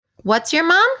What's your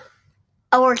mom?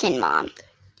 A working mom.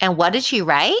 And what did she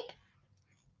write?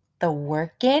 The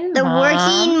Working The Mom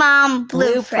Working Mom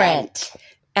Blueprint.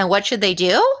 And what should they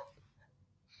do?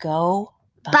 Go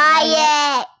Buy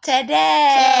it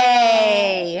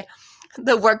today.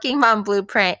 The Working Mom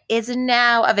Blueprint is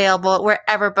now available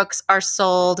wherever books are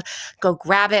sold. Go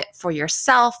grab it for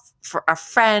yourself, for a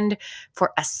friend,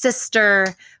 for a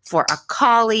sister, for a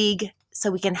colleague, so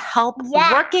we can help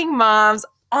working moms,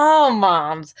 all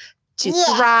moms, to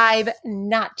thrive,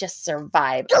 not just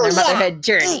survive on their motherhood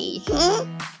journey.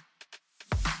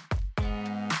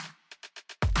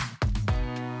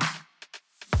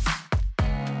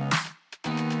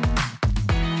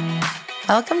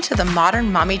 Welcome to the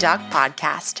Modern Mommy Doc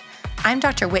Podcast. I'm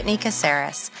Dr. Whitney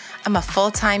Caceres. I'm a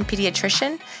full-time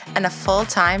pediatrician and a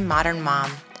full-time modern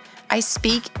mom. I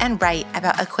speak and write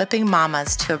about equipping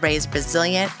mamas to raise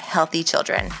resilient, healthy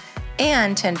children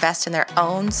and to invest in their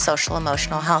own social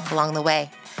emotional health along the way.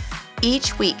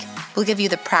 Each week, we'll give you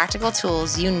the practical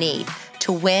tools you need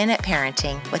to win at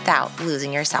parenting without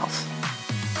losing yourself.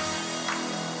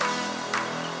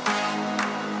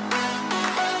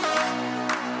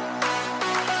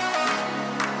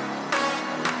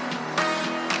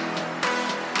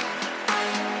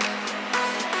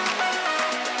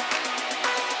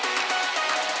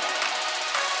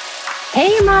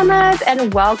 Hey, mamas,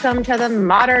 and welcome to the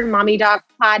Modern Mommy Doc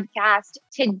Podcast.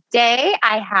 Today,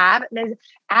 I have Ms.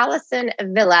 Allison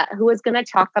Villa, who is going to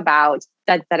talk about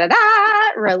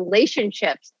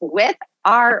relationships with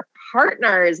our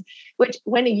partners, which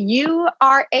when you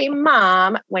are a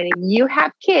mom, when you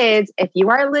have kids, if you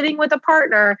are living with a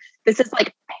partner, this is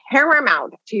like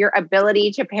paramount to your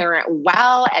ability to parent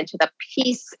well and to the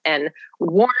peace and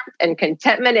warmth and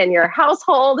contentment in your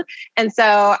household. And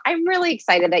so I'm really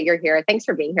excited that you're here. Thanks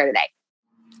for being here today.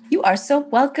 You are so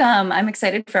welcome. I'm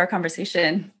excited for our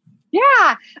conversation.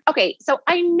 Yeah. Okay. So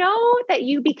I know that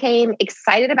you became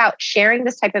excited about sharing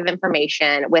this type of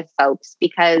information with folks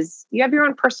because you have your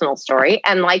own personal story.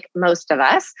 And like most of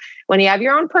us, when you have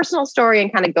your own personal story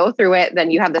and kind of go through it,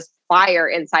 then you have this fire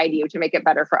inside you to make it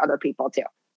better for other people too.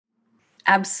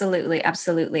 Absolutely.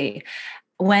 Absolutely.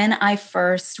 When I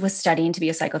first was studying to be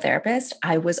a psychotherapist,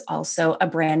 I was also a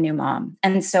brand new mom.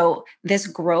 And so this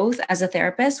growth as a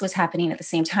therapist was happening at the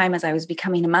same time as I was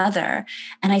becoming a mother.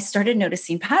 And I started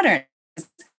noticing patterns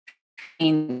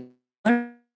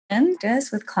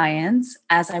with clients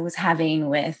as I was having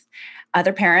with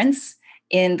other parents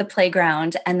in the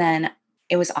playground. And then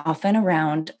it was often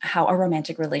around how our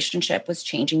romantic relationship was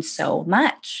changing so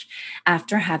much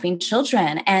after having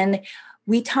children. And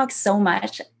we talk so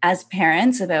much as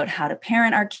parents about how to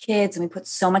parent our kids, and we put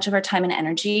so much of our time and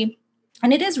energy.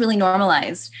 And it is really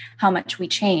normalized how much we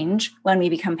change when we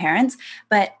become parents.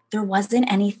 But there wasn't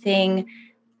anything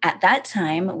at that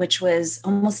time, which was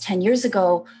almost 10 years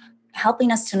ago,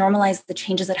 helping us to normalize the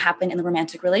changes that happen in the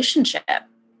romantic relationship.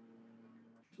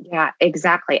 Yeah,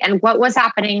 exactly. And what was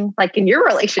happening like in your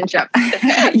relationship?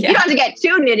 You don't have to get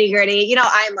too nitty gritty. You know,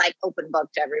 I'm like open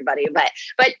book to everybody, but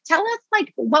tell us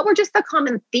like, what were just the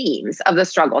common themes of the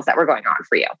struggles that were going on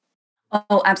for you?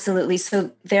 Oh, absolutely.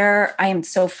 So I am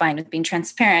so fine with being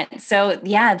transparent. So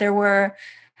yeah, there were,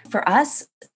 for us,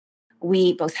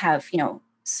 we both have,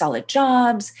 solid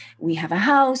jobs. We have a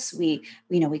house. We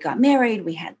got married.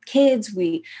 We had kids.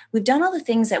 We've done all the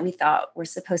things that we thought were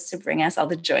supposed to bring us all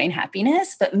the joy and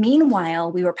happiness. But meanwhile,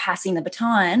 we were passing the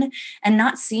baton and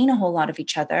not seeing a whole lot of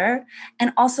each other.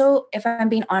 And also, if I'm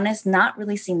being honest, not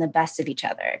really seeing the best of each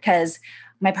other, because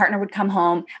my partner would come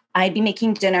home. I'd be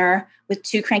making dinner with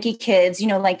two cranky kids,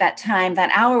 like that time, that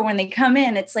hour when they come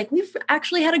in, it's like, we've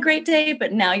actually had a great day,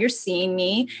 but now you're seeing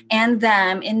me and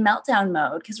them in meltdown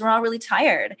mode because we're all really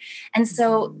tired. And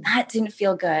so that didn't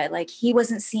feel good. Like he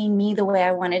wasn't seeing me the way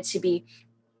I wanted to be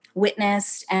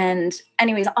witnessed. And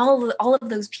anyways, all of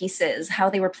those pieces, how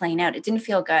they were playing out, it didn't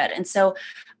feel good. And so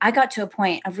I got to a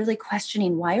point of really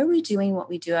questioning, why are we doing what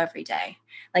we do every day?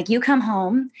 Like you come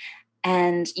home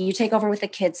and you take over with the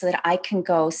kids so that I can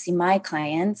go see my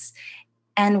clients.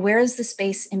 And where is the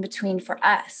space in between for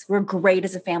us? We're great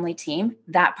as a family team.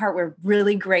 That part we're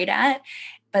really great at,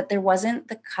 but there wasn't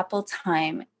the couple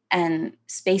time and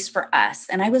space for us.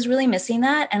 And I was really missing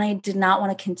that. And I did not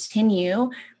want to continue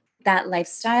that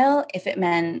lifestyle if it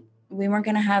meant we weren't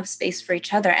going to have space for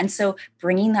each other. And so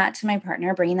bringing that to my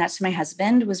partner, bringing that to my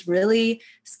husband was really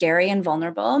scary and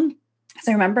vulnerable.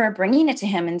 So I remember bringing it to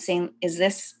him and saying, is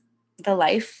this the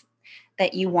life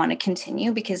that you want to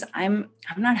continue? Because I'm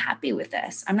not happy with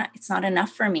this. It's not enough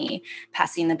for me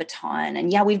passing the baton.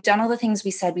 And yeah, we've done all the things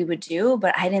we said we would do,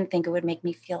 but I didn't think it would make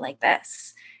me feel like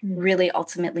this, really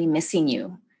ultimately missing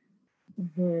you.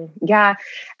 Yeah.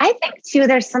 I think too,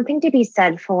 there's something to be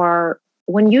said for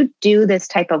when you do this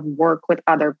type of work with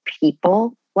other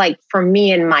people, like for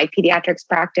me in my pediatrics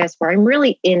practice, where I'm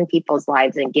really in people's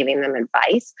lives and giving them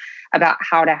advice about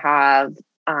how to have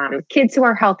kids who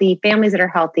are healthy, families that are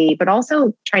healthy, but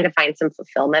also trying to find some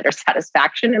fulfillment or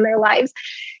satisfaction in their lives.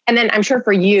 And then I'm sure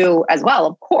for you as well,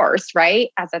 of course, right?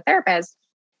 As a therapist,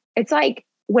 it's like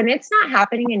when it's not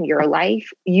happening in your life,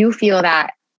 you feel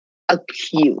that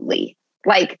acutely.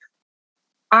 Like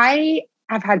I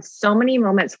have had so many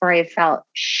moments where I felt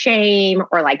shame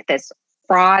or like this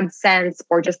fraud sense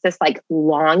or just this like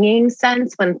longing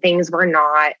sense when things were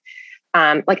not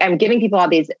like I'm giving people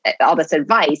all this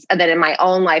advice. And then in my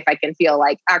own life, I can feel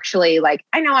like actually like,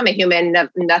 I know I'm a human,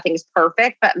 nothing's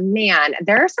perfect, but man,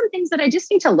 there are some things that I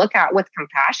just need to look at with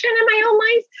compassion in my own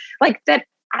life, like that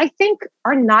I think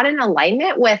are not in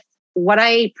alignment with what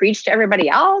I preach to everybody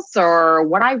else or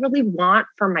what I really want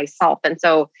for myself. And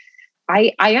so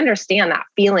I understand that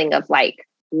feeling of like,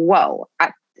 whoa,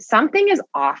 something is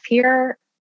off here.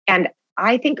 And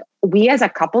I think we as a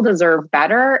couple deserve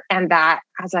better. And that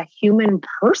as a human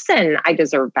person, I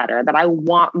deserve better, that I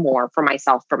want more for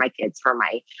myself, for my kids, for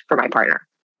my partner.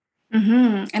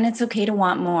 And it's okay to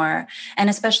want more. And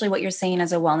especially what you're saying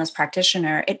as a wellness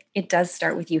practitioner, it does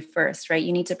start with you first, right?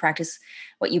 You need to practice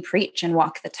what you preach and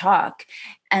walk the talk.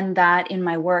 And that in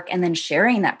my work, and then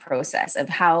sharing that process of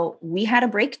how we had a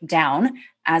breakdown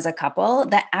as a couple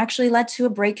that actually led to a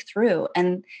breakthrough,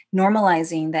 and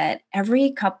normalizing that every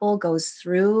couple goes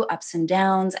through ups and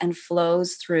downs and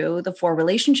flows through the 4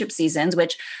 relationship seasons,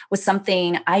 which was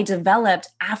something I developed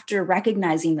after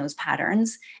recognizing those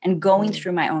patterns and going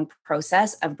through my own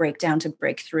process of breakdown to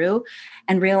breakthrough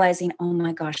and realizing, oh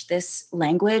my gosh, this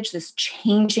language, this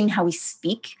changing how we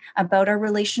speak about our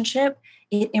relationship,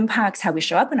 it impacts how we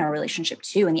show up in our relationship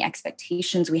too, and the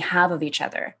expectations we have of each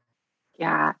other.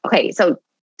 Yeah. Okay. So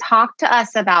talk to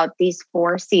us about these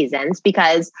 4 seasons,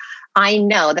 because I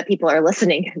know that people are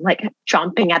listening, like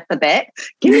chomping at the bit.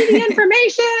 Give me the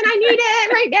information. I need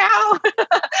it right now.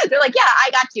 They're like, yeah, I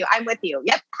got you. I'm with you.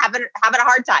 Yep. Having a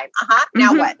hard time.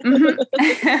 Now what?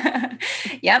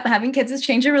 Yep. Having kids has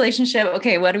changed your relationship.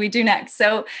 Okay. What do we do next?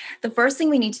 So the first thing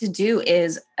we need to do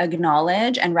is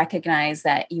acknowledge and recognize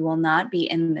that you will not be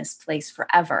in this place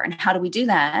forever. And how do we do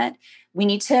that? We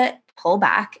need to pull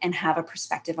back and have a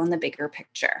perspective on the bigger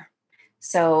picture.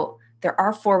 So there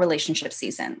are 4 relationship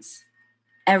seasons.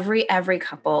 Every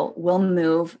couple will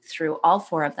move through all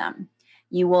 4 of them.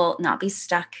 You will not be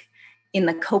stuck in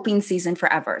the coping season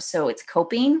forever. So it's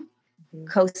coping,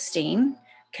 coasting,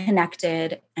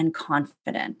 connected, and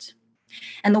confident.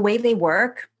 And the way they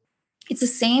work, it's the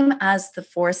same as the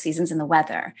 4 seasons in the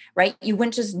weather, right? You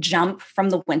wouldn't just jump from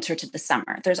the winter to the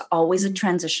summer. There's always a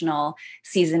transitional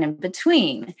season in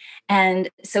between. And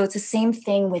so it's the same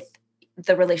thing with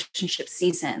the relationship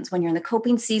seasons. When you're in the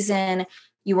coping season,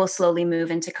 you will slowly move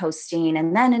into coasting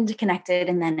and then into connected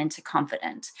and then into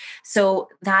confident. So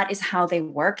that is how they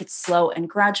work. It's slow and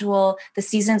gradual. The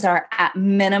seasons are at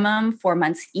minimum 4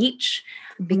 months each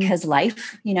because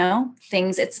life,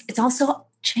 things, it's also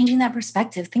changing that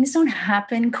perspective. Things don't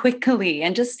happen quickly,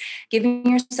 and just giving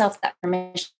yourself that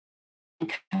permission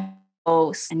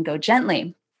and go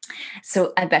gently.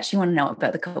 So I bet you want to know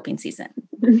about the coping season.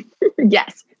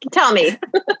 Yes. Tell me.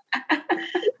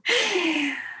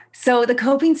 So the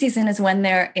coping season is when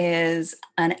there is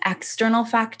an external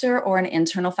factor or an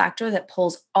internal factor that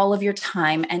pulls all of your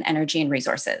time and energy and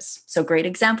resources. So a great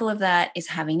example of that is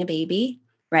having a baby,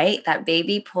 right? That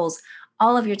baby pulls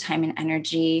all of your time and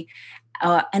energy.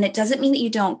 And it doesn't mean that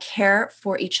you don't care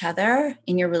for each other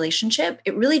in your relationship.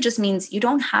 It really just means you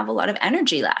don't have a lot of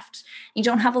energy left. You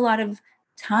don't have a lot of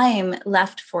time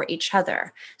left for each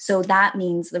other. So that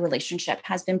means the relationship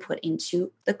has been put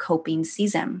into the coping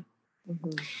season.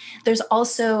 There's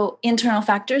also internal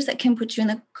factors that can put you in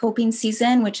the coping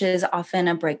season, which is often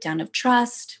a breakdown of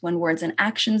trust when words and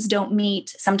actions don't meet.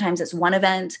 Sometimes it's one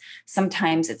event,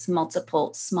 sometimes it's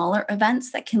multiple smaller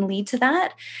events that can lead to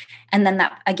that. And then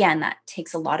that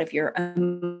takes a lot of your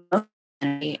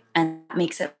energy and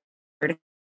makes it.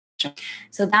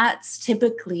 So that's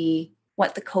typically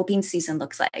what the coping season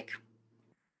looks like.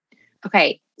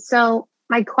 Okay. So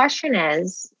my question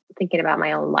is, thinking about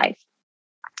my own life,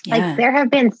 like there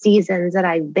have been seasons that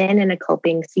I've been in a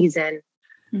coping season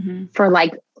for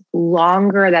like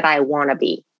longer than I want to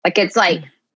be. Like, it's like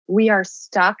we are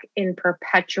stuck in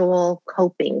perpetual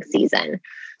coping season.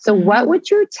 So what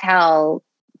would you tell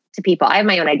to people? I have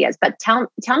my own ideas, but tell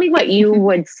me what you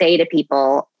would say to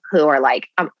people who are like,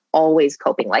 I'm always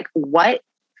coping. Like, what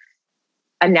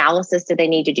analysis do they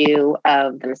need to do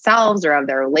of themselves or of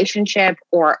their relationship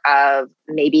or of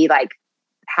maybe like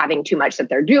having too much that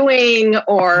they're doing,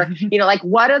 or, like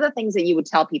what are the things that you would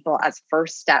tell people as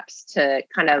first steps to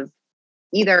kind of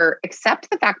either accept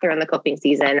the fact they're in the coping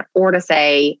season or to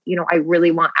say, I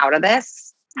really want out of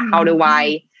this. How do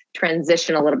I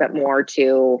transition a little bit more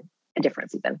to a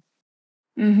different season?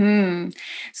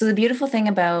 So the beautiful thing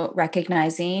about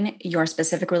recognizing your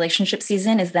specific relationship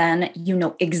season is then you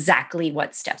know exactly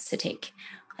what steps to take.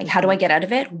 Like, how do I get out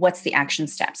of it? What's the action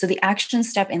step? So the action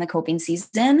step in the coping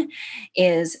season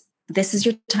is this is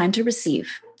your time to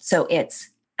receive. So it's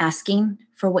asking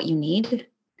for what you need,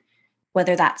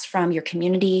 whether that's from your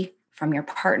community, from your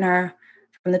partner,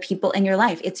 from the people in your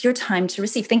life. It's your time to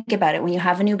receive. Think about it. When you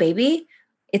have a new baby,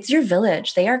 it's your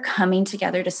village. They are coming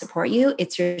together to support you.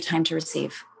 It's your time to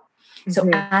receive. So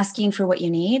asking for what you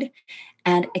need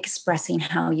and expressing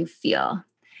how you feel.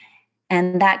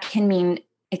 And that can mean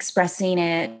expressing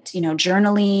it,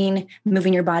 journaling,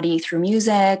 moving your body through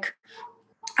music,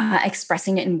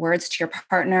 expressing it in words to your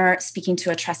partner, speaking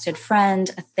to a trusted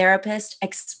friend, a therapist,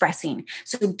 expressing.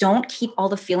 So don't keep all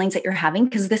the feelings that you're having,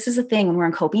 because this is the thing, when we're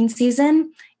in coping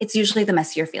season, it's usually the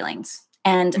messier feelings.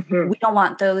 And we don't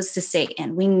want those to stay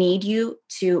in. We need you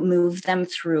to move them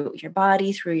through your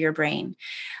body, through your brain,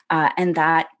 and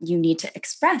that you need to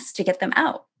express to get them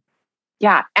out.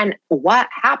 Yeah. And what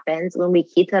happens when we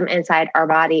keep them inside our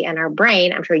body and our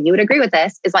brain, I'm sure you would agree with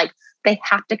this, is like they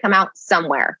have to come out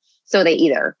somewhere. So they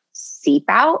either seep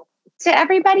out to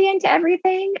everybody and to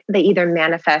everything. They either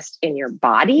manifest in your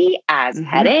body as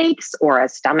headaches or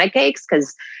as stomach aches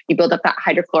because you build up that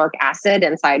hydrochloric acid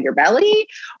inside your belly,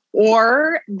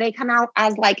 or they come out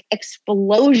as like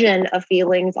explosion of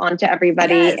feelings onto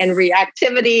everybody and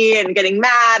reactivity and getting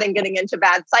mad and getting into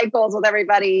bad cycles with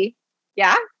everybody.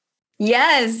 Yeah.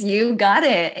 Yes, you got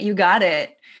it. You got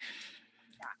it.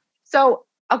 So,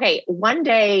 okay, one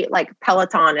day, like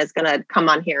Peloton is going to come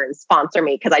on here and sponsor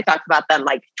me because I talk about them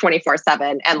like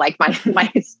 24/7 and like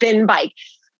my spin bike.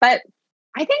 But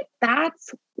I think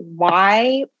that's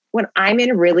why when I'm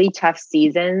in really tough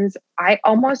seasons, I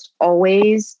almost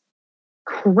always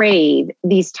crave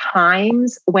these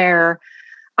times where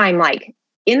I'm like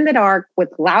in the dark with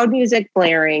loud music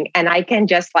blaring and I can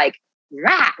just like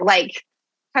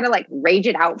kind of like rage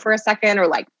it out for a second or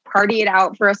like party it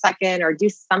out for a second or do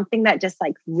something that just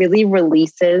like really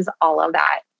releases all of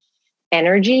that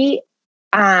energy.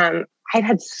 I've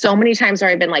had so many times where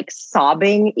I've been like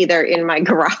sobbing either in my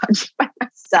garage by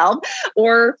myself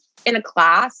or in a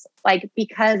class, like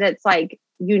because it's like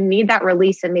you need that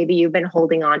release and maybe you've been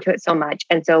holding on to it so much.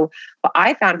 And so what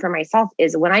I found for myself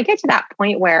is when I get to that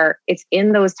point where it's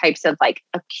in those types of like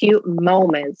acute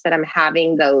moments that I'm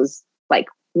having those like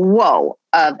whoa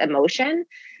of emotion,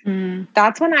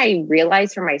 that's when I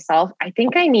realized for myself, I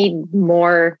think I need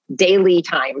more daily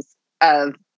times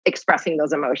of expressing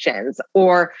those emotions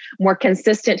or more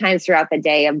consistent times throughout the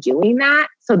day of doing that.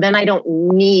 So then I don't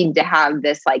need to have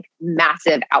this like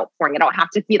massive outpouring. I don't have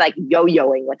to be like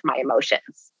yo-yoing with my emotions.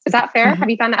 Is that fair? Have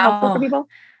you found that helpful for people?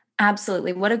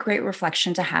 Absolutely. What a great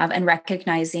reflection to have, and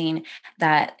recognizing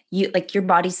that you like your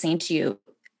body's saying to you,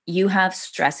 you have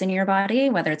stress in your body,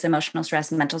 whether it's emotional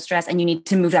stress, mental stress, and you need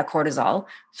to move that cortisol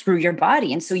through your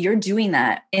body. And so you're doing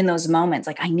that in those moments.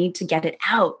 Like, I need to get it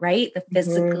out, right? The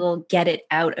physical, get it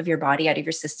out of your body, out of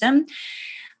your system.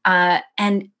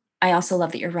 And I also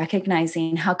love that you're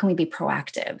recognizing how can we be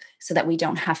proactive so that we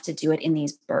don't have to do it in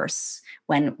these bursts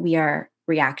when we are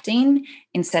reacting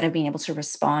instead of being able to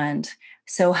respond.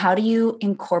 So how do you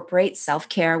incorporate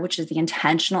self-care, which is the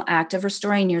intentional act of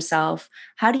restoring yourself?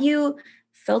 How do you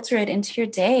filter it into your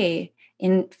day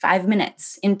in 5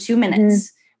 minutes, in 2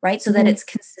 minutes, right? So that it's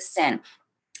consistent.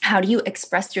 How do you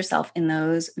express yourself in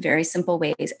those very simple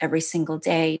ways every single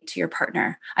day to your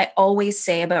partner? I always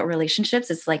say about relationships,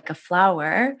 it's like a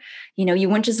flower. You know, you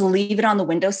wouldn't just leave it on the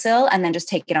windowsill and then just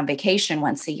take it on vacation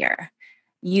once a year.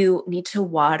 You need to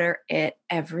water it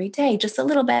every day, just a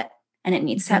little bit, and it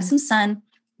needs to have some sun.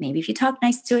 Maybe if you talk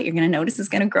nice to it, you're going to notice it's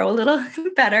going to grow a little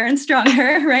better and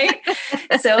stronger, right?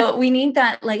 So we need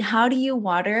that. Like, how do you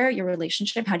water your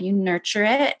relationship? How do you nurture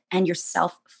it and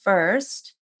yourself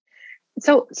first?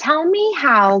 So tell me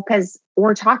how, because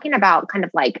we're talking about kind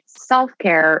of like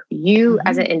self-care, you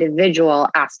as an individual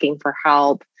asking for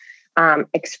help,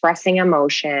 expressing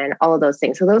emotion, all of those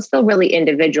things. So those feel really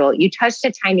individual. You touched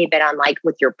a tiny bit on like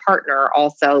with your partner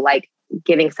also like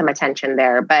giving some attention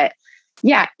there. But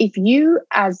yeah, if you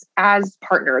as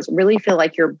partners really feel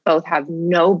like you're both have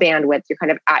no bandwidth, you're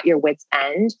kind of at your wit's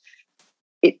end,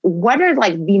 what are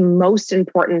like the most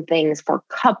important things for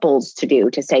couples to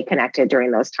do to stay connected during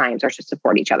those times or to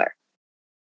support each other?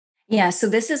 Yeah, so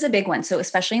this is a big one. So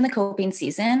especially in the coping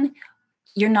season,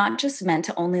 you're not just meant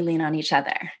to only lean on each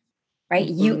other, right?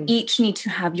 You each need to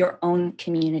have your own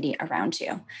community around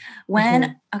you.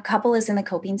 When a couple is in the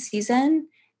coping season,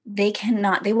 they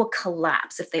will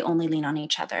collapse if they only lean on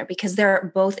each other because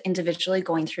they're both individually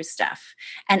going through stuff.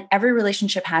 And every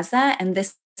relationship has that. And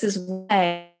this is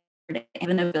why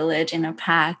in a village, in a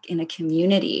pack, in a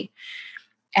community.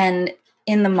 And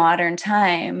in the modern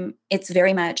time, it's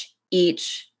very much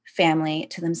each family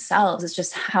to themselves. It's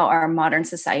just how our modern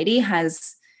society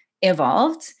has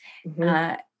evolved.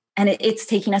 And it's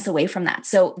taking us away from that.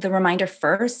 So the reminder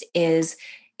first is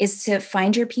to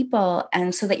find your people,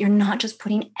 and so that you're not just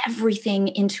putting everything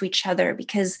into each other,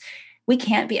 because we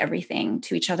can't be everything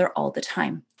to each other all the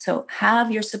time. So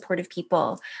have your supportive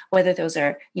people, whether those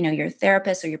are, your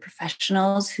therapists or your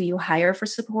professionals who you hire for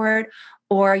support,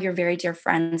 or your very dear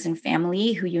friends and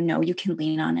family who you can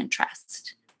lean on and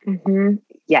trust.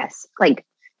 Yes. Like,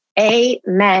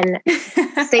 amen.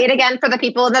 Say it again for the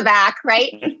people in the back,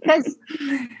 right? Because,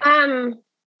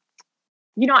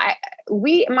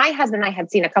 my husband and I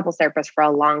had seen a couples therapist for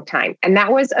a long time, and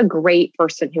that was a great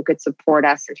person who could support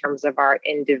us in terms of our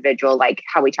individual, like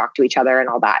how we talk to each other and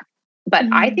all that. But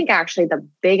I think actually the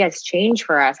biggest change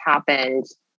for us happened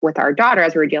with our daughter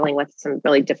as we were dealing with some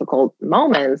really difficult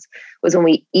moments, was when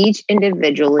we each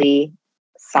individually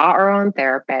saw our own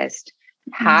therapist,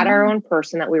 had our own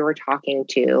person that we were talking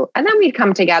to, and then we'd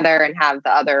come together and have the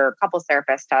other couples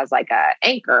therapist as like a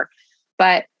anchor.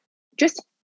 But just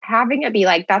having it be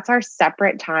like, that's our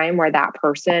separate time where that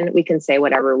person, we can say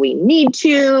whatever we need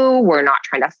to. We're not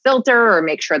trying to filter or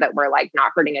make sure that we're like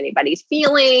not hurting anybody's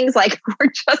feelings. Like, we're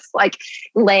just like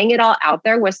laying it all out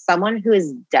there with someone who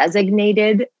is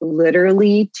designated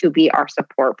literally to be our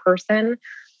support person.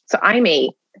 So I'm a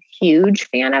huge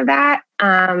fan of that.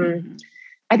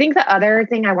 I think the other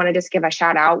thing I want to just give a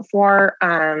shout out for,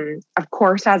 of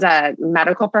course, as a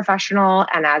medical professional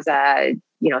and as a,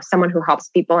 someone who helps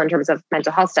people in terms of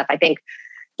mental health stuff, I think,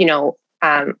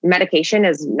 medication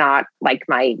is not like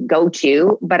my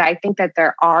go-to, but I think that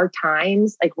there are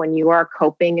times like when you are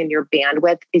coping and your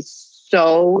bandwidth is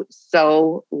so,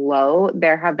 so low.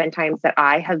 There have been times that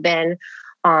I have been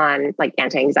on like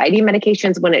anti-anxiety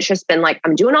medications when it's just been like,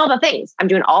 I'm doing all the things. I'm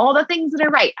doing all the things that are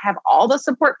right. I have all the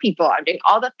support people. I'm doing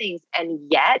all the things. And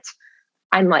yet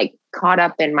I'm like caught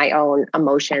up in my own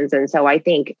emotions. And so I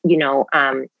think,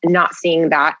 not seeing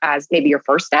that as maybe your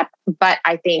first step, but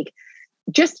I think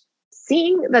just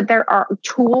seeing that there are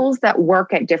tools that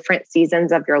work at different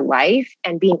seasons of your life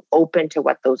and being open to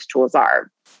what those tools are,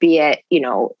 be it,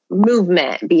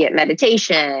 movement, be it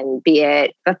meditation, be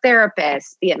it the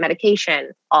therapist, be it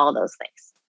medication, all those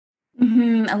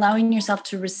things. Allowing yourself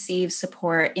to receive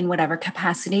support in whatever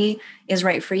capacity is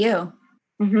right for you.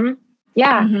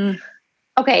 Yeah.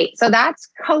 Okay. So that's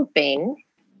coping.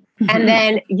 And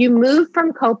then you move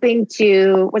from coping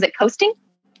to, was it coasting?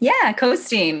 Yeah.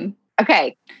 Coasting.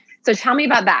 Okay. So tell me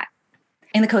about that.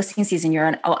 In the coasting season, you're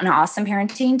an awesome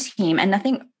parenting team and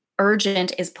nothing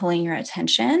urgent is pulling your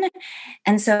attention.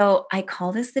 And so I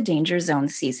call this the danger zone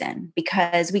season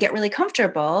because we get really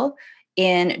comfortable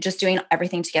in just doing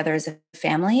everything together as a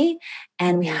family.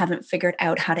 And we haven't figured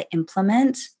out how to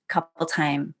implement couple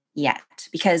time yet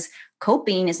because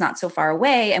coping is not so far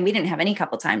away. And we didn't have any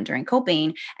couple time during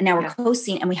coping. And now we're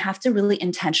coasting and we have to really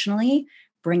intentionally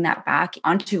bring that back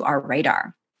onto our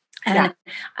radar. And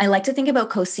I like to think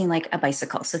about coasting like a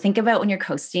bicycle. So think about when you're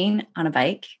coasting on a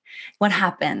bike, what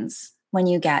happens when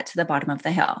you get to the bottom of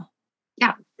the hill?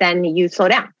 Yeah. Then you slow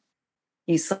down.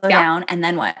 You slow down and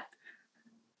then what?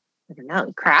 I don't know,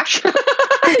 you crash.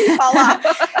 You fall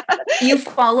off. You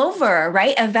fall over,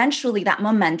 right? Eventually that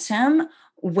momentum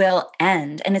will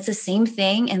end. And it's the same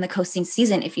thing in the coasting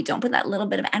season. If you don't put that little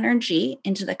bit of energy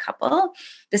into the couple,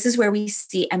 this is where we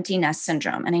see empty nest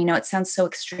syndrome. And I know it sounds so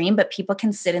extreme, but people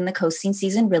can sit in the coasting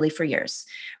season really for years,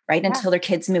 right? Until their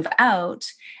kids move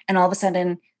out. And all of a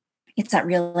sudden it's that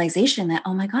realization that,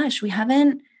 oh my gosh, we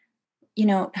haven't,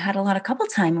 had a lot of couple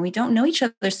time and we don't know each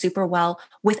other super well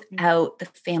without the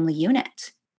family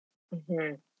unit.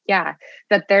 Yeah.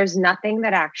 That there's nothing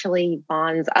that actually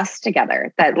bonds us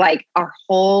together, that like our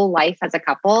whole life as a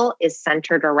couple is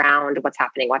centered around what's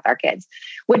happening with our kids,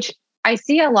 which I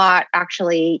see a lot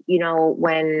actually,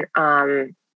 when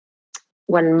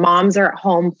moms are at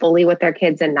home fully with their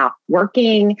kids and not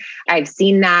working. I've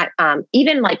seen that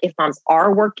even like if moms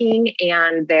are working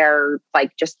and they're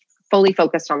like just fully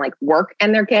focused on like work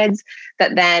and their kids,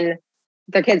 that then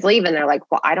their kids leave and they're like,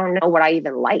 well, I don't know what I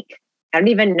even like. I don't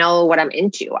even know what I'm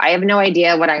into. I have no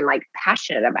idea what I'm like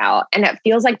passionate about. And it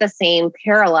feels like the same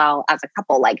parallel as a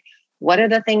couple. Like, what are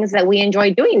the things that we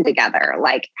enjoy doing together?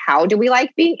 Like, how do we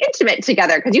like being intimate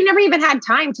together? Because you never even had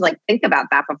time to like think about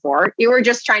that before. You were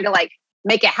just trying to like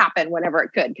make it happen whenever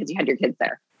it could because you had your kids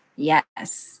there.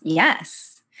 Yes.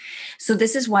 Yes. So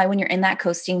this is why when you're in that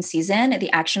coasting season,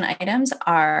 the action items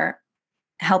are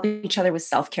help each other with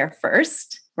self-care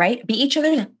first, right? Be each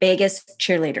other's biggest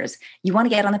cheerleaders. You want to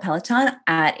get on the Peloton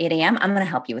at 8 a.m. I'm going to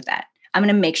help you with that. I'm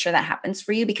going to make sure that happens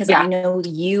for you because I know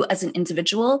you as an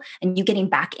individual and you getting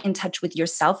back in touch with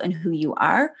yourself and who you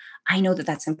are. I know that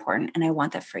that's important and I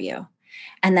want that for you.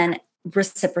 And then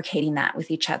reciprocating that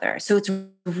with each other. So it's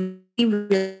really,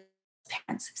 really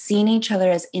seeing each other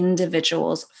as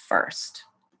individuals first.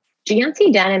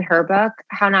 Yancey Dunn in her book,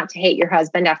 How Not to Hate Your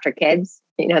Husband After Kids.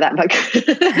 You know that book?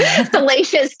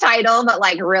 Salacious title, but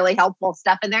like really helpful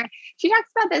stuff in there. She talks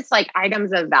about this like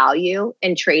items of value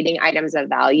and trading items of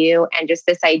value and just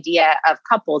this idea of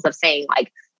couples of saying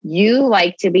like, you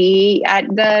like to be at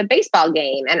the baseball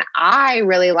game and I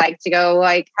really like to go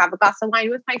like have a glass of wine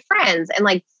with my friends. And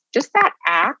like just that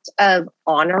act of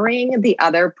honoring the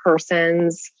other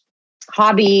person's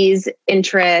hobbies,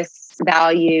 interests,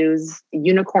 values,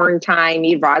 unicorn time,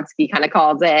 Eve Brodsky kind of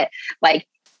calls it, like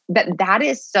that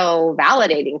is so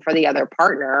validating for the other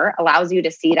partner, allows you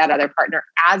to see that other partner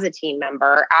as a team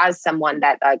member, as someone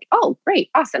that like, oh, great,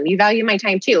 awesome, you value my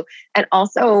time too. And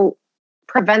also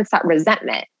prevents that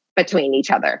resentment between each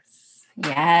other.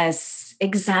 Yes,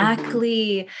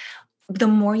 exactly. The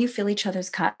more you fill each other's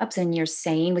cups and you're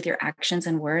saying with your actions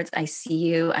and words, I see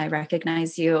you, I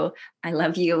recognize you, I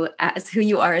love you as who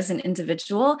you are as an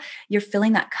individual, you're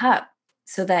filling that cup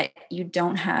so that you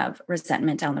don't have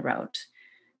resentment down the road.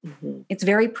 Mm-hmm. It's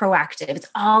very proactive. It's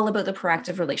all about the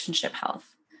proactive relationship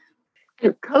health.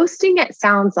 And coasting, it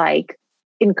sounds like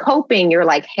in coping, you're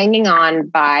like hanging on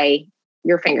by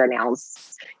your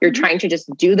fingernails. You're trying to just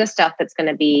do the stuff that's going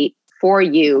to be for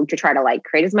you to try to like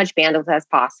create as much bandwidth as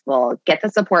possible, get the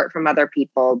support from other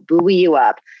people, buoy you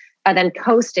up. And then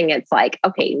coasting, it's like,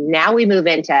 okay, now we move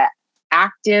into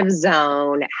active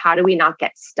zone. How do we not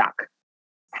get stuck?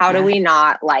 How do we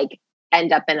not like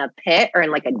end up in a pit or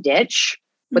in like a ditch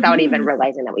without even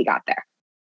realizing that we got there?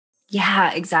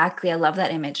 Yeah, exactly. I love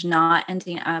that image, not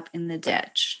ending up in the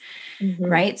ditch,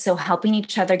 right? So helping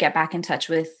each other get back in touch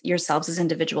with yourselves as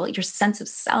individual. Your sense of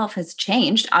self has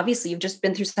changed. Obviously, you've just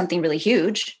been through something really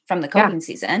huge from the coping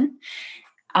season.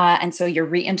 And so you're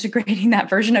reintegrating that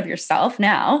version of yourself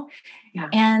now. Yeah.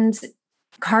 And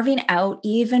carving out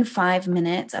even 5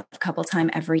 minutes of couple time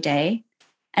every day.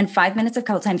 And 5 minutes of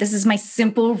couple time, this is my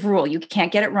simple rule. You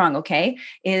can't get it wrong, okay?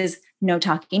 Is no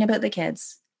talking about the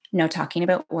kids, no talking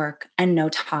about work, and no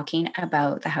talking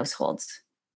about the households.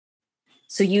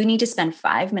 So you need to spend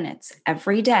 5 minutes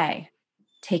every day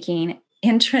taking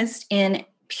interest in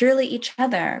purely each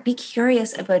other. Be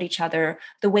curious about each other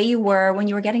the way you were when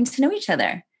you were getting to know each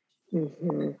other.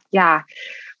 Yeah.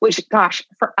 Which, gosh,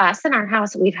 for us in our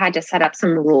house, we've had to set up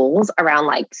some rules around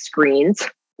like screens.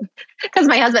 Because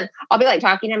my husband, I'll be like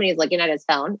talking to him and he's looking at his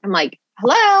phone. I'm like,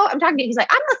 hello, I'm talking to you. He's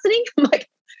like, I'm listening. I'm like,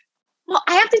 well,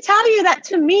 I have to tell you that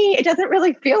to me, it doesn't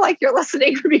really feel like you're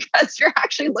listening because you're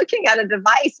actually looking at a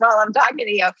device while I'm talking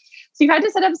to you. So you had to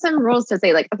set up some rules to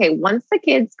say like, okay, once the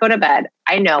kids go to bed,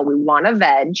 I know we want to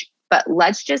veg, but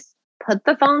let's just put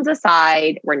the phones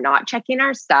aside. We're not checking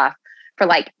our stuff for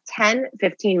like 10,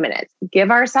 15 minutes.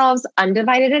 Give ourselves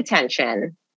undivided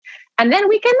attention. And then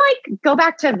we can like go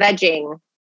back to vegging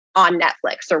on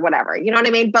Netflix or whatever. You know what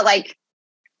I mean? But like,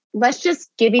 let's just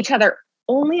give each other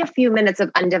only a few minutes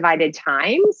of undivided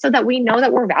time so that we know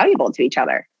that we're valuable to each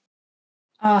other.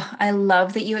 Oh, I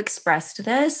love that you expressed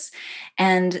this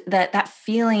and that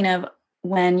feeling of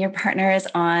when your partner is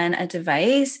on a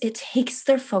device, it takes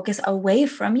their focus away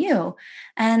from you.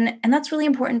 And that's really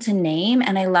important to name.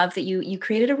 And I love that you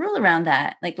created a rule around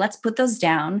that. Like, let's put those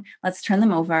down. Let's turn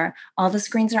them over. All the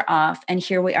screens are off. And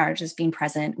here we are just being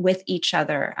present with each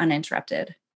other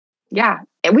uninterrupted. Yeah.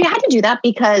 And we had to do that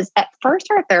because at first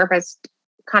our therapist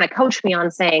kind of coached me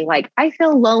on saying like, I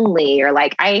feel lonely, or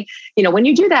like, when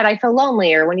you do that, I feel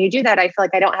lonely, or when you do that, I feel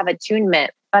like I don't have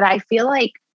attunement. But I feel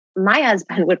like my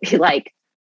husband would be like,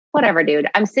 whatever, dude,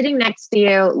 I'm sitting next to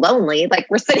you lonely. Like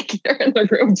we're sitting here in the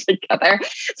room together.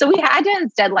 So we had to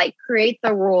instead like create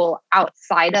the rule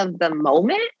outside of the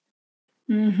moment.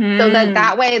 So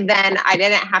that way, then I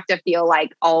didn't have to feel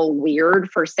like all weird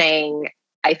for saying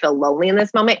I feel lonely in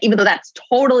this moment, even though that's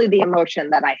totally the emotion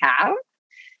that I have.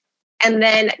 And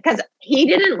then because he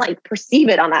didn't like perceive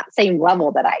it on that same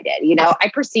level that I did,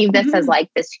 I perceived this as like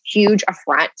this huge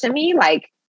affront to me. Like,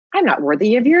 I'm not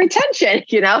worthy of your attention,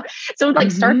 So it would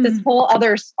like start this whole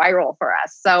other spiral for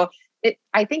us. So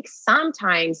I think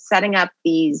sometimes setting up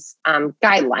these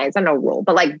guidelines, I don't know rule,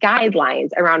 but like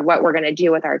guidelines around what we're going to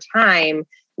do with our time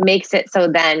makes it so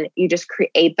then you just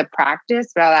create the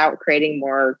practice without creating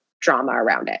more drama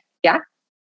around it. Yeah.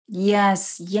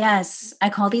 Yes. I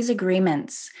call these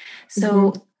agreements.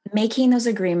 So making those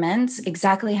agreements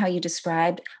exactly how you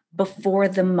described before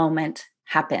the moment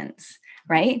happens,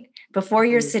 right? Before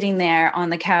you're sitting there on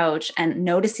the couch and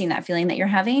noticing that feeling that you're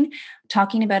having,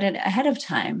 talking about it ahead of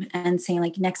time and saying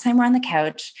like, next time we're on the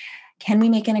couch, can we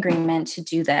make an agreement to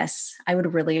do this? I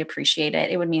would really appreciate it.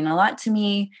 It would mean a lot to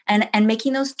me. And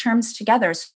making those terms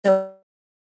together so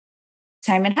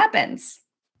time it happens.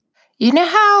 You know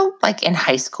how, like in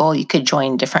high school, you could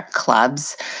join different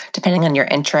clubs depending on your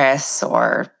interests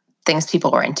or things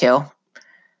people were into?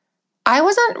 I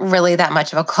wasn't really that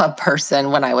much of a club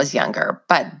person when I was younger,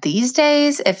 but these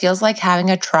days it feels like having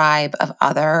a tribe of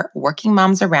other working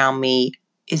moms around me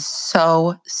is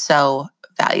so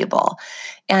valuable.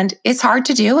 And it's hard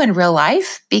to do in real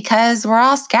life because we're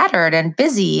all scattered and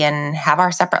busy and have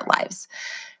our separate lives.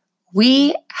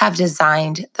 We have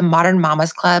designed the Modern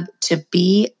Mamas Club to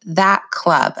be that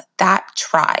club, that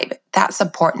tribe, that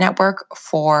support network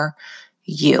for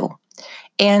you.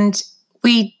 And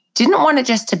we didn't want it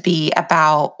just to be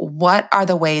about what are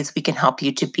the ways we can help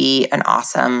you to be an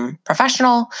awesome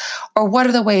professional, or what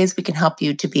are the ways we can help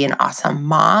you to be an awesome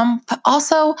mom, but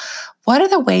also what are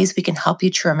the ways we can help you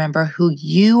to remember who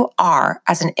you are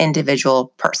as an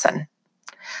individual person.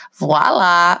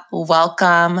 Voila,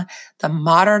 welcome. The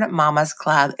Modern Mamas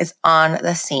Club is on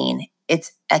the scene.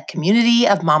 It's a community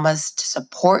of mamas to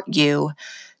support you,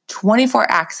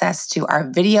 24 access to our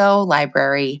video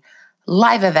library,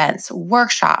 live events,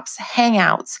 workshops,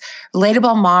 hangouts,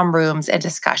 relatable mom rooms and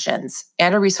discussions,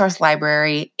 and a resource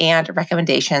library and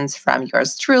recommendations from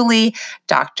yours truly,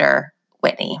 Dr.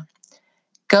 Whitney.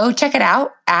 Go check it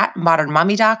out at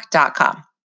modernmommydoc.com.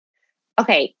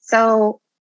 Okay, so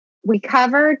we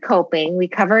covered coping, we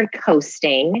covered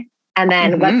coasting, and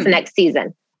then what's the next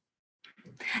season?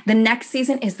 The next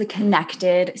season is the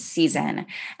connected season.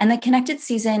 And the connected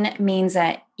season means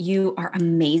that you are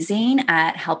amazing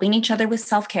at helping each other with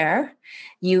self-care.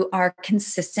 You are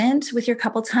consistent with your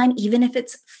couple time, even if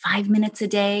it's 5 minutes a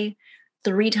day,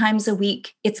 3 times a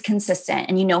week, it's consistent.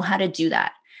 And you know how to do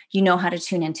that. You know how to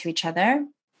tune into each other.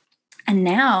 And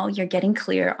now you're getting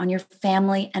clear on your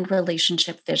family and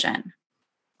relationship vision.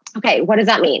 Okay, what does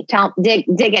that mean? Dig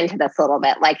into this a little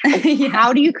bit. Like,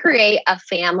 how do you create a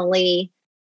family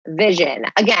vision?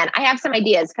 Again, I have some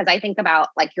ideas because I think about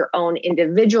like your own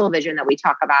individual vision that we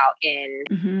talk about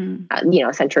in,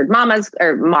 Centered Mamas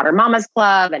or Modern Mamas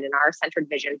Club and in our Centered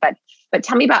Vision. But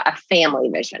tell me about a family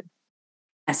vision.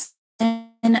 Yes.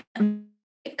 In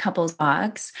couples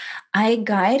box, I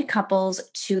guide couples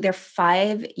to their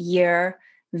 5-year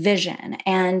vision.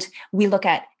 And we look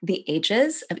at the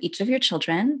ages of each of your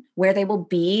children, where they will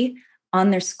be on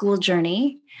their school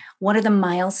journey. What are the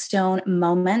milestone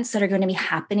moments that are going to be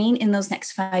happening in those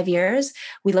next 5 years?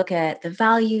 We look at the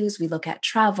values, we look at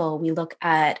travel, we look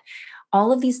at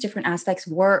all of these different aspects,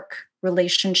 work,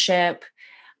 relationship,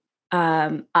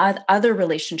 other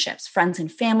relationships, friends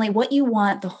and family, what you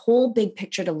want the whole big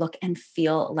picture to look and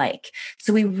feel like.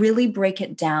 So we really break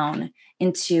it down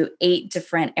into 8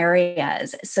 different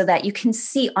areas so that you can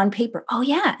see on paper, oh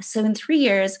yeah, so in 3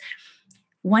 years,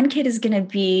 one kid is going to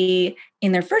be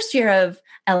in their first year of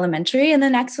elementary and the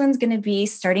next one's going to be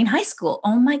starting high school.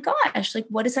 Oh my gosh, like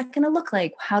what is that going to look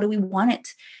like? How do we want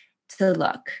it to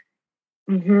look?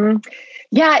 Mm-hmm.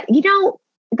 Yeah,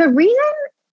 the reason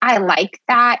I like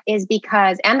that is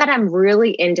because, and that I'm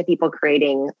really into people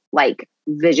creating like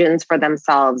visions for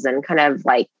themselves and kind of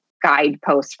like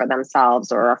guideposts for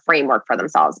themselves or a framework for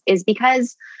themselves, is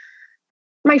because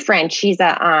my friend, she's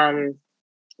a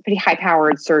pretty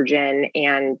high-powered surgeon,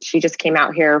 and she just came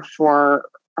out here for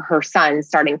her son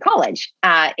starting college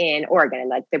in Oregon.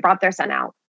 Like they brought their son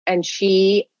out, and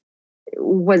she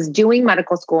was doing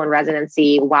medical school and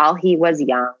residency while he was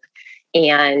young.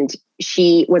 And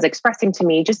she was expressing to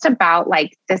me just about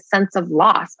like this sense of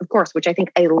loss, of course, which I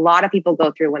think a lot of people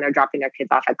go through when they're dropping their kids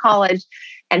off at college,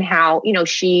 and how,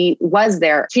 she was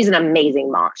there. She's an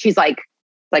amazing mom. She's like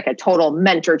a total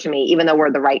mentor to me, even though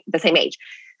we're the same age.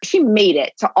 She made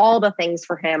it to all the things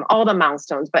for him, all the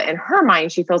milestones. But in her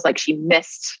mind, she feels like she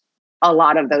missed a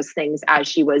lot of those things as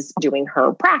she was doing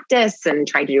her practice and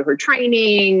trying to do her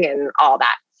training and all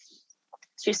that.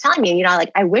 She was telling me,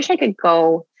 like, I wish I could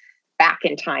go back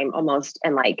in time almost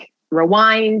and like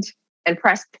rewind and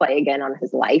press play again on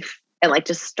his life and like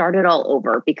just start it all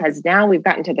over, because now we've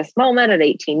gotten to this moment at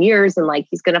 18 years and like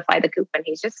he's going to fly the coop and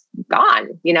he's just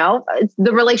gone,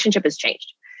 the relationship has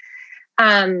changed.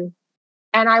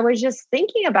 And I was just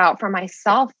thinking about for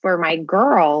myself, for my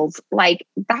girls, like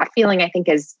that feeling I think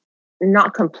is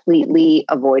not completely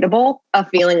avoidable of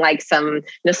feeling like some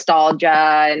nostalgia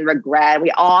and regret.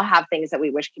 We all have things that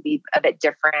we wish could be a bit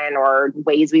different or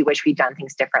ways we wish we'd done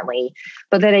things differently.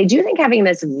 But that I do think having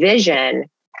this vision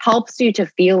helps you to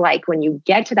feel like when you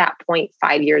get to that point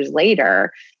 5 years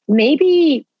later,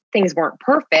 maybe things weren't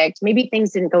perfect. Maybe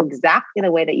things didn't go exactly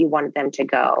the way that you wanted them to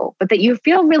go, but that you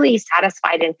feel really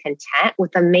satisfied and content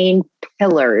with the main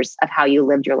pillars of how you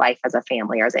lived your life as a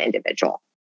family or as an individual.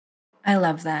 I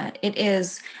love that. It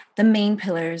is the main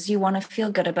pillars. You want to feel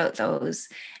good about those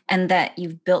and that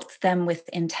you've built them with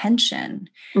intention.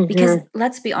 Because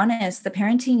let's be honest, the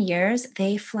parenting years,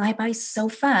 they fly by so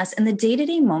fast. And the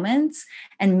day-to-day moments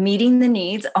and meeting the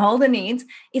needs, all the needs,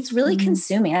 it's really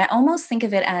consuming. I almost think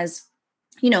of it as,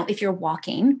 if you're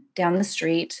walking down the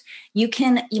street, you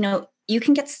can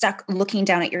get stuck looking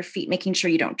down at your feet, making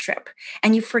sure you don't trip.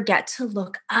 And you forget to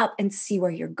look up and see where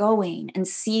you're going and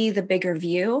see the bigger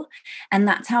view. And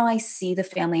that's how I see the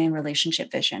family and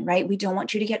relationship vision, right? We don't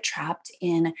want you to get trapped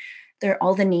in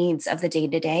all the needs of the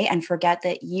day-to-day and forget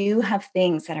that you have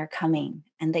things that are coming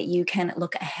and that you can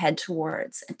look ahead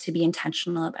towards and to be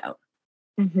intentional about.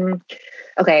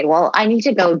 Okay, well, I need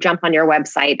to go jump on your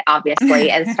website,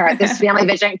 obviously, and start this family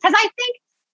vision. Because I think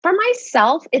for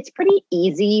myself, it's pretty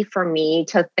easy for me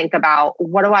to think about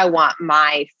what do I want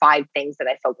my 5 things that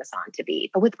I focus on to be.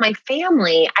 But with my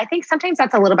family, I think sometimes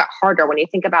that's a little bit harder when you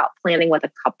think about planning with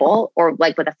a couple or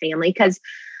like with a family. Because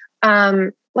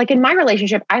like in my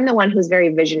relationship, I'm the one who's very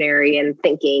visionary and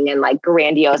thinking and like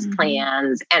grandiose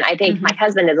plans. And I think my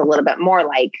husband is a little bit more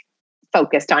like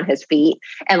focused on his feet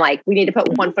and like, we need to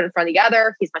put one foot in front of the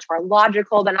other. He's much more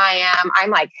logical than I am. I'm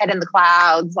like head in the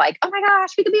clouds, like, oh my gosh,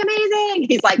 we could be amazing.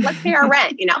 He's like, let's pay our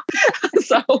rent,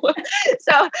 So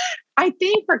I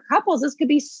think for couples, this could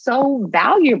be so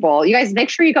valuable. You guys make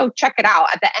sure you go check it out.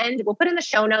 At the end, we'll put in the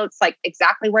show notes, like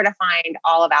exactly where to find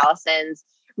all of Allison's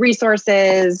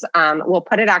resources. We'll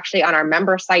put it actually on our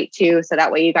member site too. So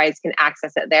that way you guys can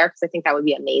access it there. Cause I think that would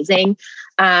be amazing.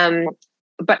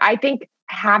 But I think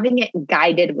having it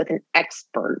guided with an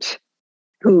expert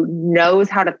who knows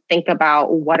how to think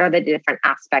about what are the different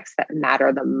aspects that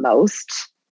matter the most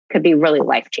could be really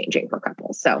life-changing for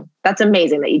couples. So that's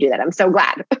amazing that you do that. I'm so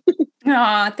glad.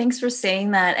 Oh, thanks for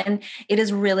saying that. And it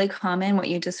is really common what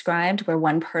you described, where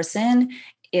one person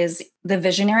is the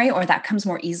visionary or that comes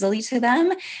more easily to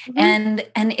them. And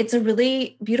it's a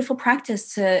really beautiful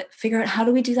practice to figure out how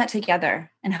do we do that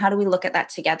together and how do we look at that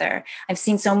together. I've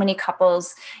seen so many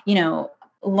couples,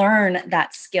 learn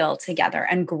that skill together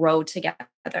and grow together.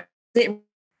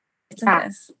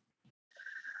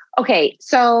 Okay,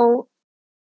 so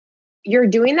you're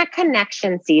doing the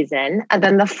connection season, and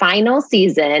then the final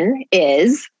season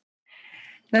is?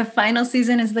 The final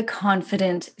season is the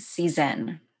confident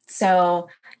season. So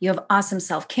you have awesome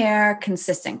self-care,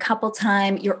 consistent couple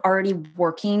time. You're already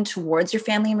working towards your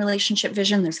family and relationship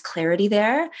vision. There's clarity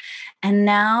there. And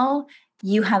now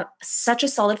you have such a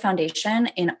solid foundation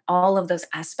in all of those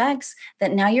aspects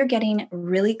that now you're getting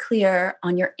really clear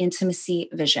on your intimacy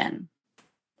vision.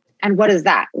 And what is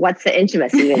that? What's the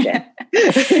intimacy vision?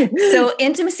 So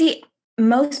intimacy,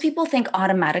 most people think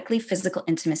automatically physical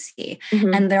intimacy.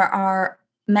 And there are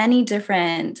many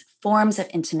different forms of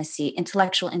intimacy: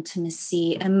 intellectual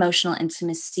intimacy, emotional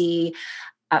intimacy,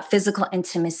 physical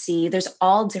intimacy. There's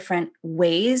all different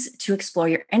ways to explore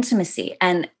your intimacy.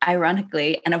 And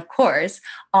ironically, and of course,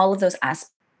 all of those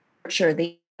aspects, sure,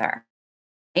 they are,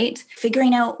 right?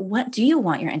 Figuring out, what do you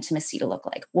want your intimacy to look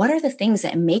like? What are the things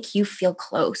that make you feel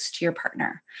close to your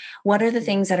partner? What are the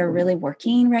things that are really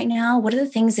working right now? What are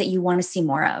the things that you want to see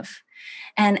more of?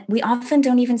 And we often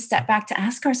don't even step back to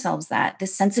ask ourselves that.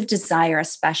 This sense of desire,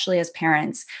 especially as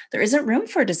parents, there isn't room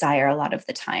for desire a lot of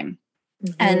the time.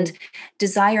 And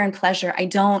desire and pleasure, I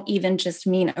don't even just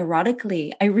mean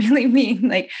erotically. I really mean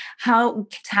like how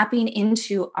tapping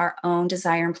into our own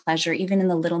desire and pleasure, even in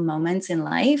the little moments in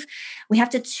life, we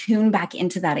have to tune back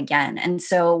into that again. And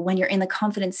so when you're in the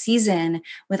confident season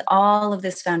with all of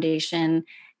this foundation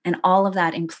and all of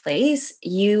that in place,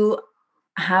 you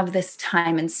have this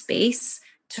time and space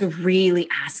to really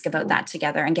ask about that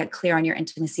together and get clear on your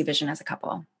intimacy vision as a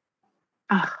couple.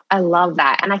 Oh, I love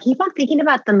that. And I keep on thinking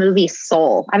about the movie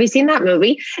Soul. Have you seen that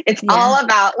movie? It's all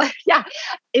about,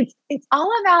 it's all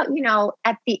about,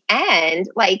 at the end,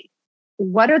 like,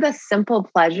 what are the simple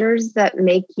pleasures that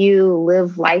make you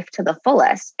live life to the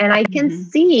fullest? And I can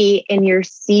see in your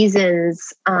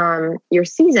seasons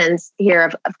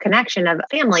here of connection, of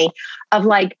family, of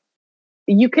like,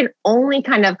 you can only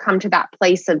kind of come to that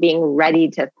place of being ready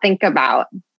to think about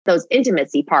those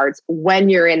intimacy parts when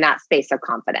you're in that space of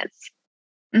confidence.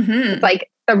 It's like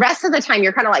The rest of the time,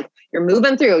 you're kind of like, you're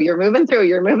moving through.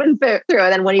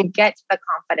 And then when you get to the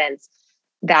confidence,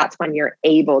 that's when you're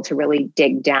able to really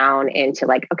dig down into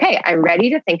like, okay, I'm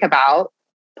ready to think about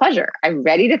pleasure. I'm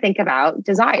ready to think about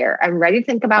desire. I'm ready to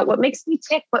think about what makes me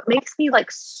tick, what makes me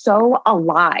like so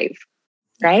alive.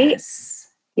 Right? Yes.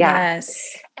 Yeah.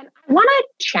 Yes. And I want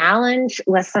to challenge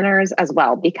listeners as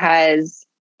well, because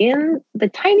in the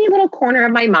tiny little corner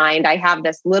of my mind, I have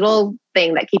this little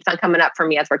thing that keeps on coming up for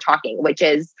me as we're talking, which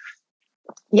is,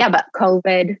 yeah, but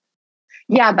COVID.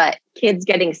 Yeah, but kids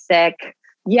getting sick.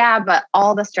 Yeah, but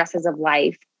all the stresses of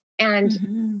life.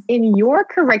 And in your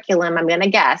curriculum, I'm going to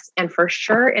guess, and for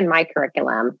sure in my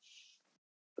curriculum,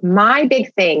 my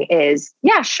big thing is,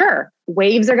 yeah, sure,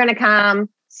 waves are going to come,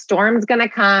 storm's going to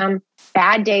come,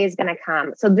 bad day is going to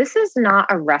come. So this is not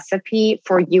a recipe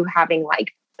for you having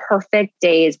like perfect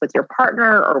days with your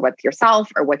partner or with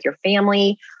yourself or with your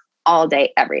family all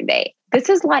day, every day. This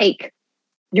is like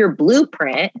your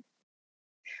blueprint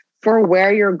for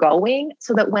where you're going,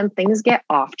 so that when things get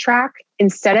off track,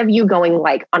 instead of you going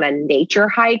like on a nature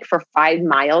hike for 5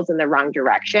 miles in the wrong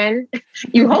direction,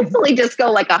 you hopefully just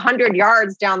go like 100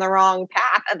 yards down the wrong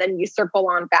path and then you circle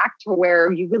on back to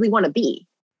where you really want to be,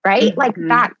 right? Like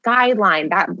that guideline,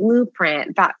 that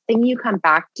blueprint, that thing you come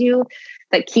back to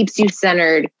that keeps you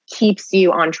centered, keeps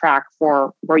you on track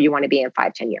for where you want to be in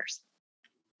 5-10 years.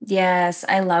 Yes,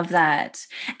 I love that.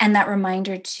 And that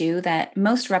reminder too, that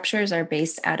most ruptures are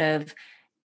based out of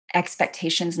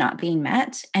expectations not being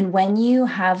met. And when you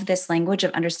have this language of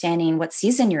understanding what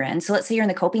season you're in, so let's say you're in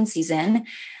the coping season,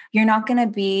 you're not going to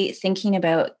be thinking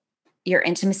about your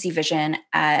intimacy vision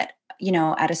at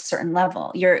a certain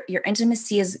level. Your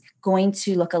intimacy is going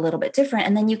to look a little bit different,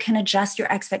 and then you can adjust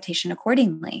your expectation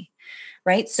accordingly,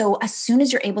 right? So as soon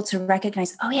as you're able to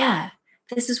recognize, oh yeah,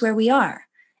 this is where we are,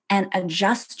 and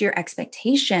adjust your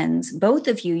expectations, both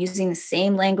of you using the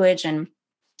same language and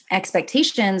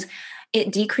expectations, it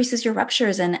decreases your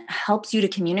ruptures and helps you to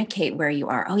communicate where you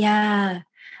are. Oh yeah.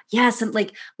 Yes. And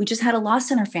like, we just had a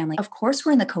loss in our family. Of course,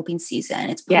 we're in the coping season.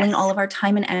 It's pulling all of our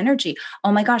time and energy.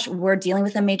 Oh my gosh, we're dealing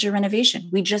with a major renovation.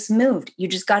 We just moved. You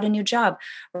just got a new job,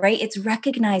 right? It's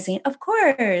recognizing, of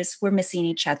course, we're missing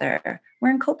each other.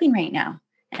 We're in coping right now.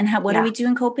 And what do we do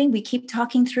in coping? We keep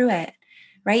talking through it,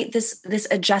 right? This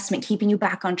adjustment, keeping you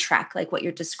back on track, like what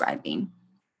you're describing.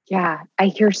 Yeah, I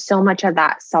hear so much of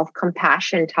that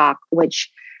self-compassion talk,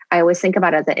 which I always think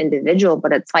about as an individual,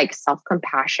 but it's like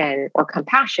self-compassion or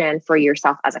compassion for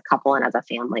yourself as a couple and as a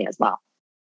family as well.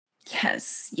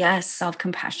 Yes,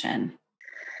 self-compassion.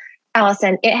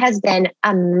 Allison, it has been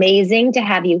amazing to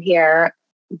have you here.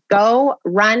 Go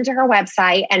run to her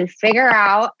website and figure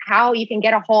out how you can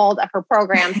get a hold of her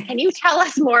programs. Can you tell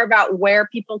us more about where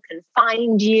people can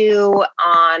find you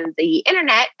on the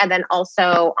internet and then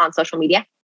also on social media?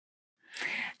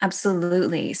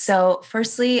 Absolutely. So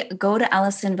firstly, go to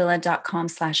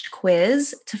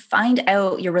AllisonVilla.com/quiz to find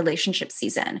out your relationship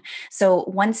season. So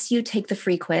once you take the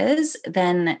free quiz,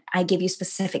 then I give you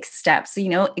specific steps, so you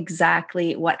know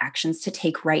exactly what actions to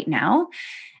take right now.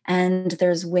 And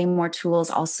there's way more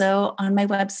tools also on my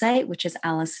website, which is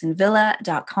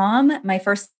AllisonVilla.com. My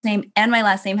first name and my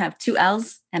last name have 2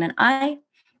 L's and an I.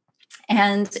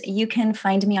 And you can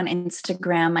find me on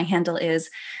Instagram. My handle is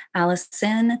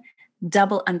Allison__Villa.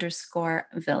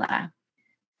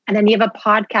 And then you have a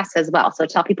podcast as well. So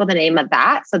tell people the name of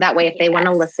that. So that way, if they want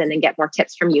to listen and get more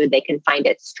tips from you, they can find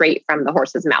it straight from the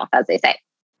horse's mouth, as they say.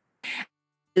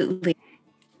 Absolutely.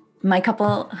 My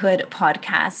Couplehood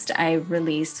podcast, I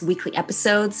release weekly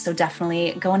episodes. So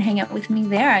definitely go and hang out with me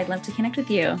there. I'd love to connect with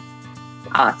you.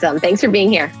 Awesome. Thanks for being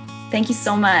here. Thank you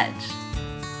so much.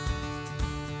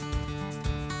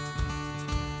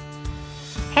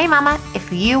 Hey mama,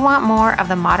 if you want more of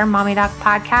the Modern Mommy Doc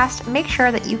podcast, make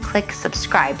sure that you click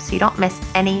subscribe so you don't miss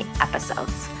any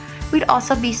episodes. We'd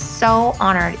also be so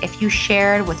honored if you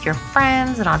shared with your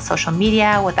friends and on social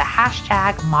media with the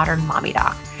hashtag Modern Mommy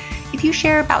Doc. If you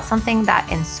share about something that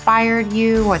inspired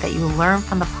you or that you learned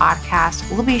from the podcast,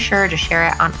 we'll be sure to share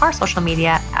it on our social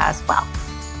media as well.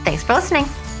 Thanks for listening.